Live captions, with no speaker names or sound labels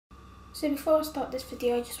So before I start this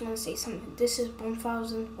video, I just want to say something. This is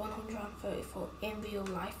 1134 in real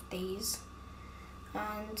life days,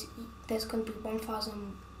 and there's going to be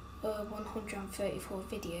 1134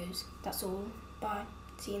 videos. That's all. Bye.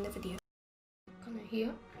 See you in the video. Connor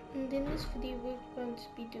here, and in this video we're going to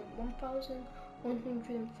be doing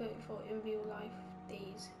 1134 in real life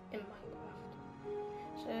days in Minecraft.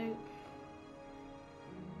 So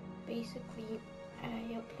basically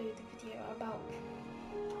I upload the video about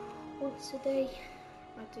once a day.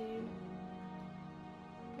 I do,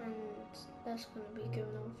 and that's going to be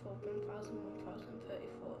going on for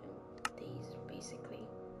 1134 days basically.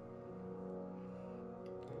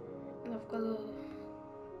 And I've got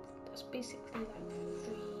that's basically like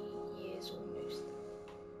 3 years almost.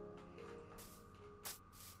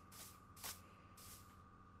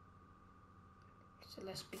 So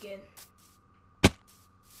let's begin.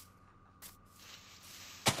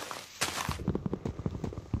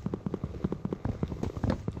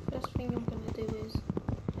 First thing I'm going to do is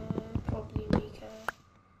probably make a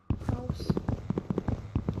house.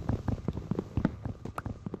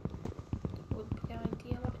 That would be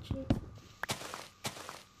ideal actually.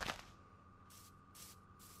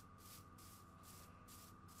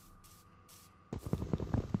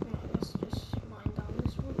 Right, let's just mine down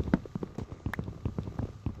this one.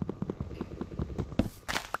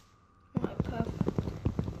 Right, perfect.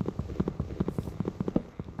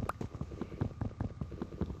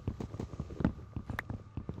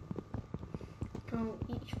 Well,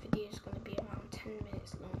 each video is going to be around 10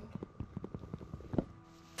 minutes long.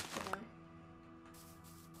 You know.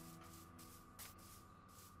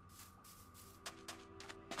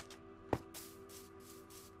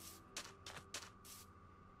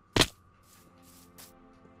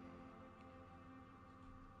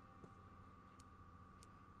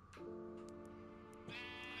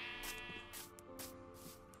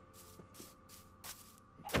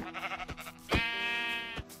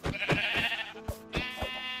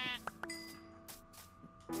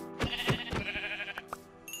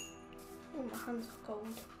 Oh, my hands are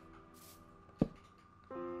cold.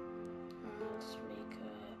 Let's make a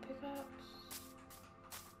pickaxe.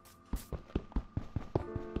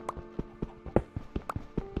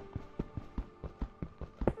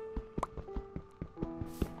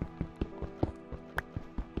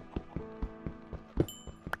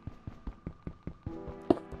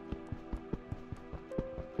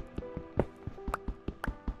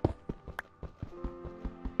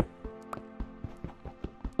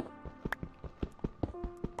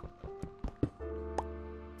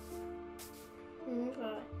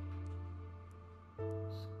 Right.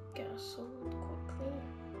 Let's get a sword quickly.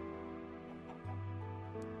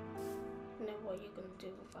 You know what you're gonna do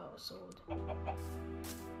without a sword.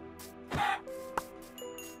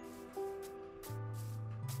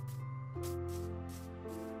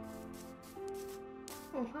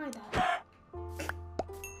 Oh, hi there.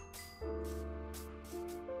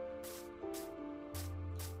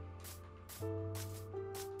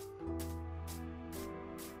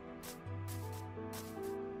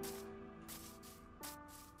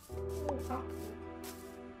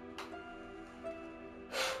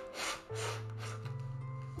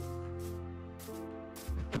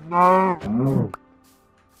 Oh,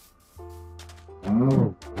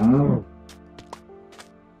 apple.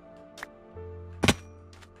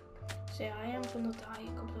 So yeah, I am gonna die a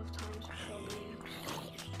couple of times probably.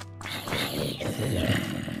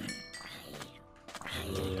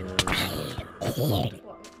 What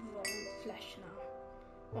wrong flesh now?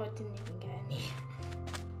 Oh, I didn't even get any.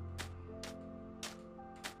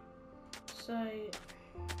 So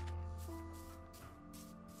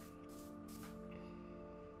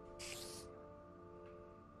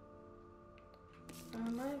I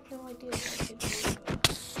have no idea what I could do.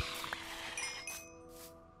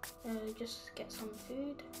 Just get some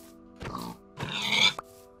food.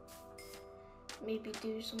 Maybe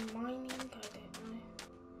do some mining. I don't know.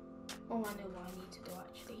 Oh, I know what I need to do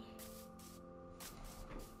actually.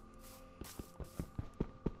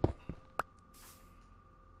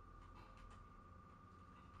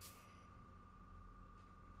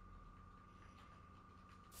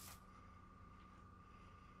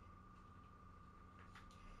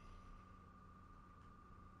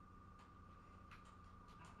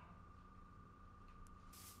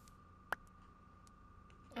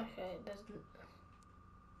 Okay, there we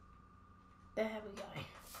go.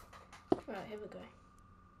 Right, here we go.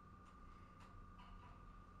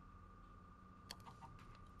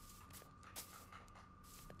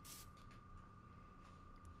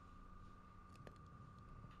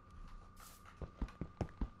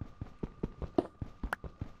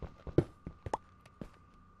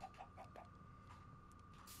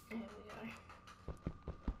 There we go.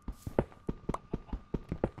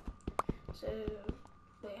 So,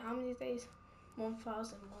 wait, how many days?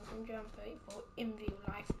 1,134 in real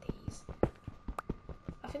life days.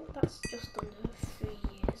 I think that's just under 3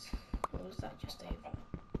 years. Or was that just over?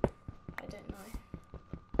 I don't know.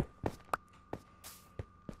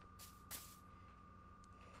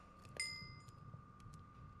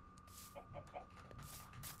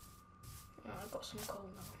 Oh, I got some coal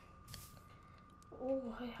now. Oh,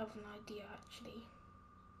 I have an idea actually.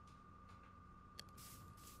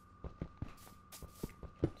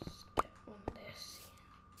 Let's get one of this.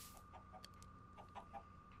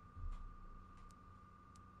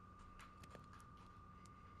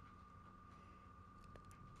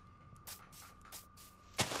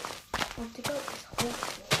 I want to go this whole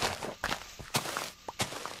floor.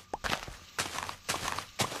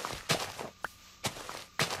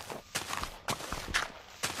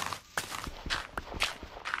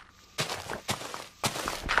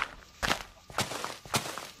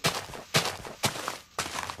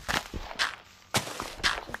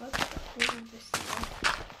 So if I put that all of this here.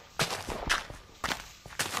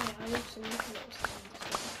 Oh yeah, I also need a little sand as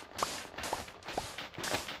well.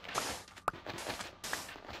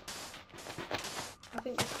 I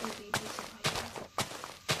think this is going to be a decent idea.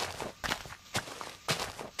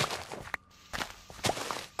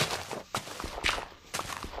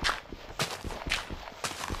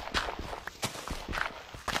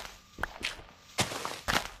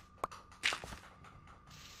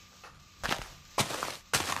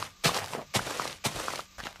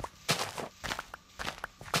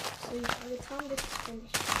 So by the time this is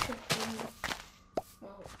finished, it should be,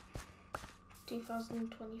 well,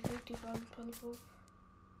 2023, 2024.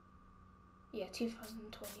 Yeah,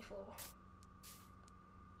 2024.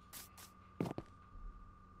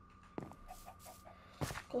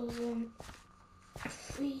 Because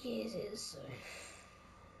 3 years is so.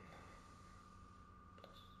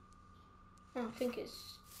 I think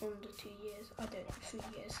it's under 2 years. I don't know, 3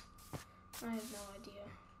 years. I have no idea.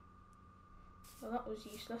 Well, that was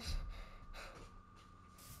useless.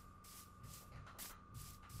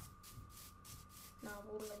 Now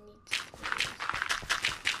all I need to do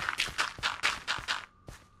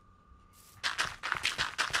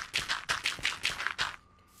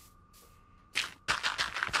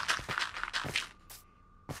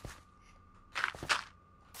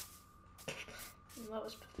is that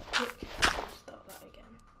was pathetic. I'll start that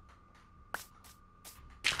again.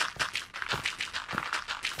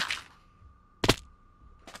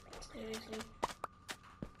 Seriously.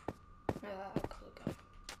 No, that could have gone.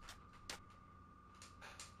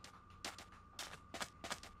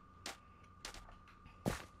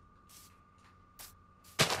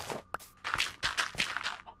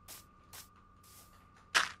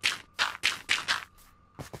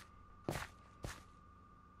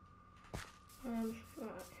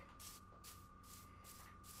 Right.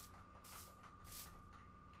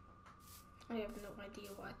 I have no idea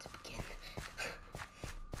where to begin.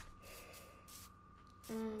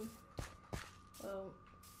 Well,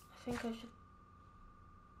 I think I should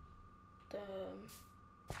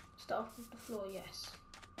start off with the floor, yes.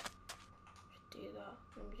 Should do that.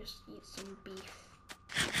 Let me just eat some beef.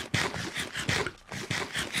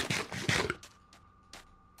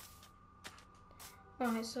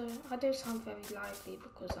 Alright, so I don't sound very lively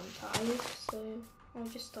because I'm tired, so I'll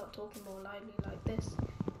just start talking more lively like this.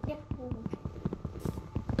 Yeah. Ooh.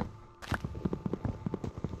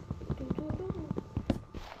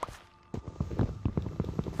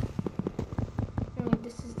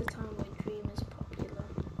 This is the time where Dream is popular,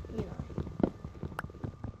 you know.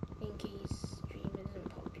 In case Dream isn't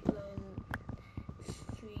popular in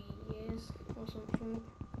 3 years or something.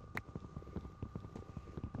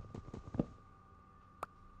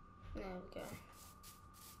 There we go.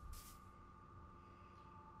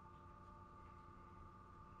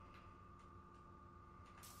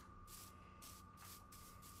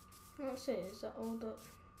 That's it, is that all that?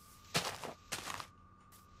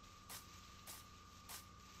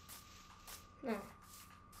 No,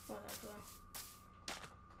 whatever.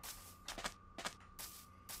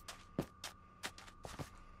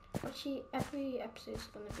 Actually, every episode is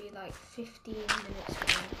going to be like 15 minutes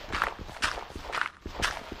long.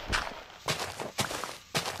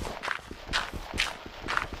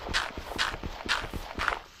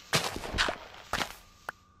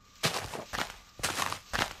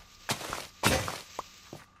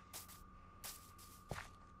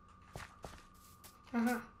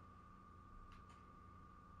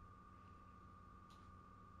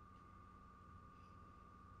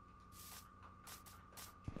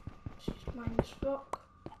 Just mine this rock.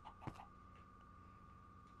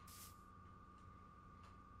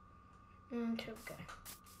 And here we go.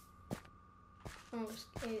 Oh,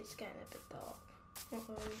 it's getting a bit dark.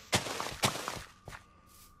 Uh-oh.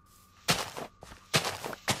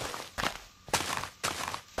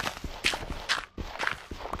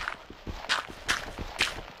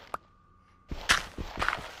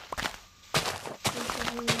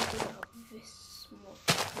 This much.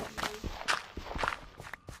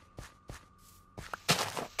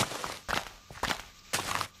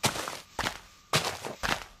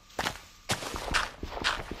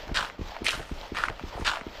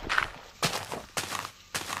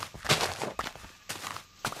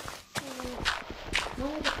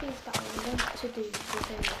 One of the things that I want to do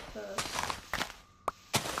within the first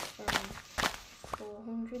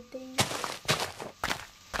 400 days,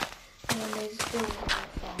 and there's building a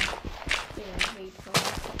farm, reed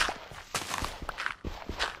farm,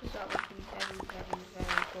 because that would be very, very,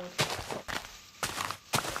 very good.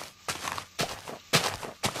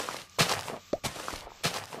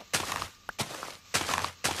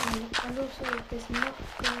 And also, there's not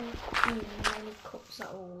going to be many cuts at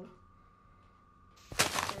all.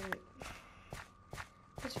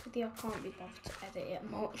 This video I can't be bothered to edit it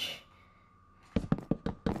much.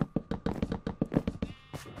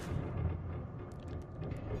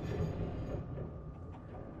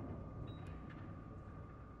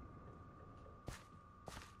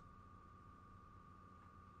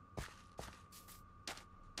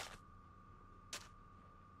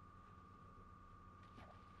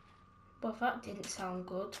 But that didn't sound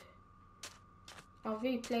good. I'll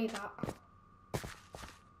replay that.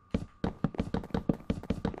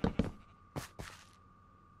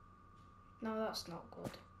 No, that's not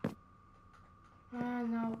good.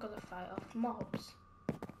 And now we're gonna fight off mobs.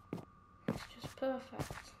 It's just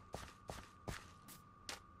perfect.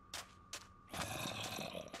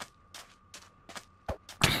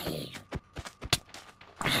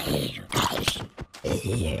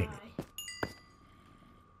 Die.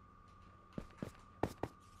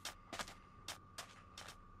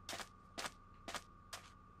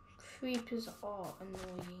 Creepers are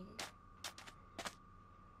annoying.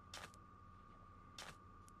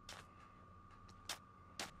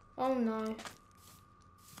 Oh no.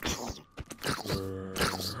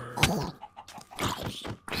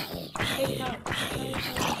 Take out.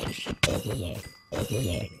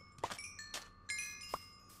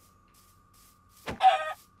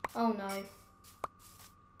 Oh no.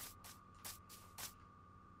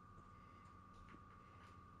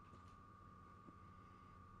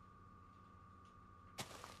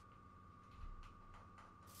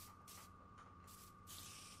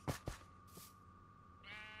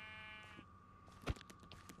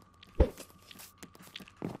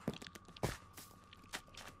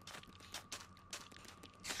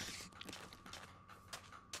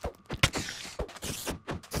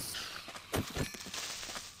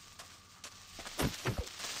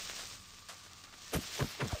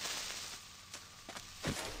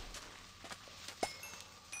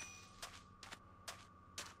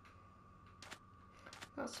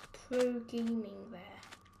 That's pro gaming there.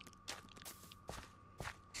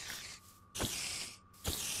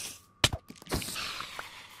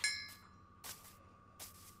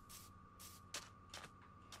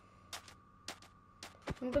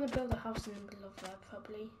 I'm gonna build a house in the middle of there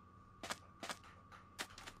probably.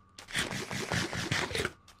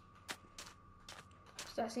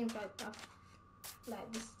 So that seems like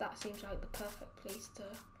that seems like the perfect place to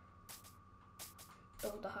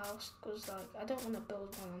build a house, because like I don't want to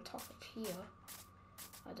build one on top of here.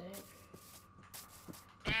 I don't.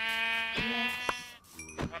 Yes.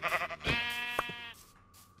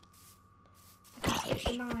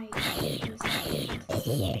 It's nice.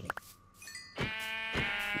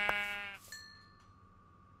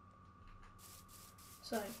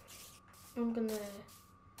 So I'm gonna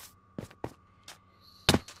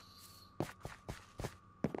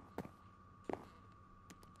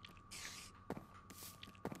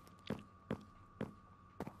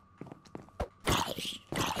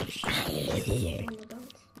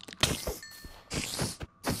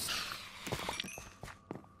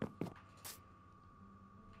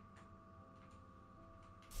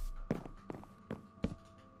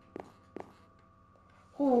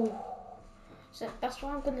Ooh. So that's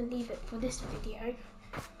why I'm gonna leave it for this video.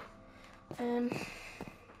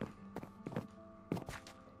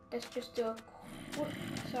 Let's just do a quick.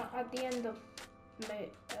 So at the end of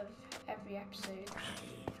every episode,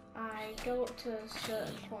 I go up to a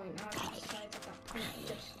certain point. I haven't decided that point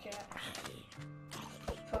just yet.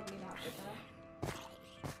 Probably not be there.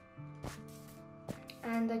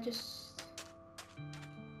 And I just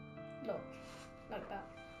look like that.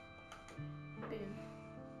 Boom.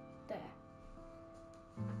 There.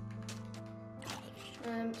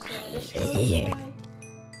 subscribe.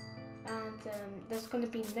 And there's going to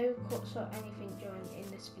be no cuts or anything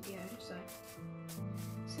in this video,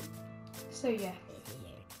 so yeah.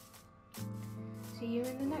 See you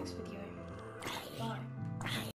in the next video. Bye.